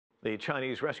The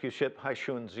Chinese rescue ship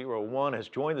Haixun 01 has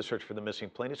joined the search for the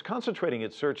missing plane. It's concentrating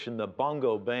its search in the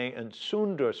Bango Bay and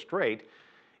Sunda Strait.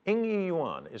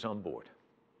 Yiyuan is on board.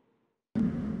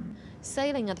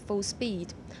 Sailing at full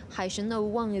speed, Haixun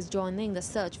 01 is joining the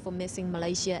search for missing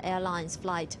Malaysia Airlines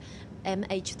flight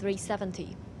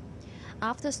MH370.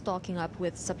 After stocking up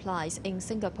with supplies in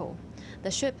Singapore, the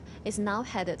ship is now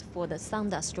headed for the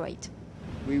Sunda Strait.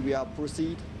 We will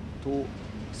proceed to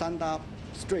Sunda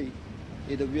Strait.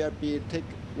 It will take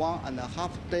 1.5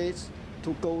 days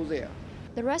to go there.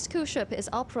 The rescue ship is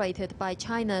operated by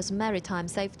China's Maritime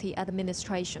Safety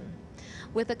Administration,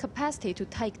 with the capacity to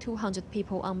take 200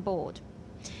 people on board.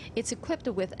 It's equipped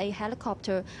with a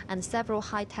helicopter and several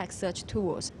high-tech search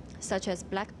tools, such as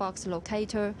black box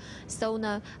locator,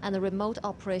 sonar, and remote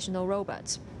operational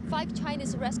robots. 5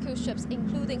 Chinese rescue ships,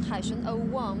 including Haixun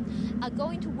 01, are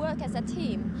going to work as a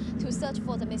team to search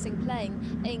for the missing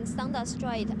plane in Sunda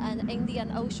Strait and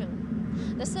Indian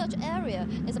Ocean. The search area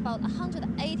is about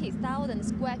 180,000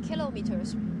 square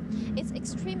kilometers. It's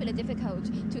extremely difficult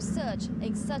to search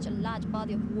in such a large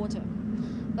body of water.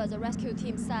 But the rescue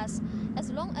team says,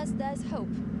 as long as there's hope,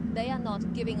 they are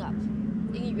not giving up.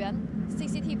 Ying Yuan,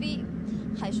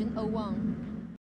 CCTV, Haixun 01.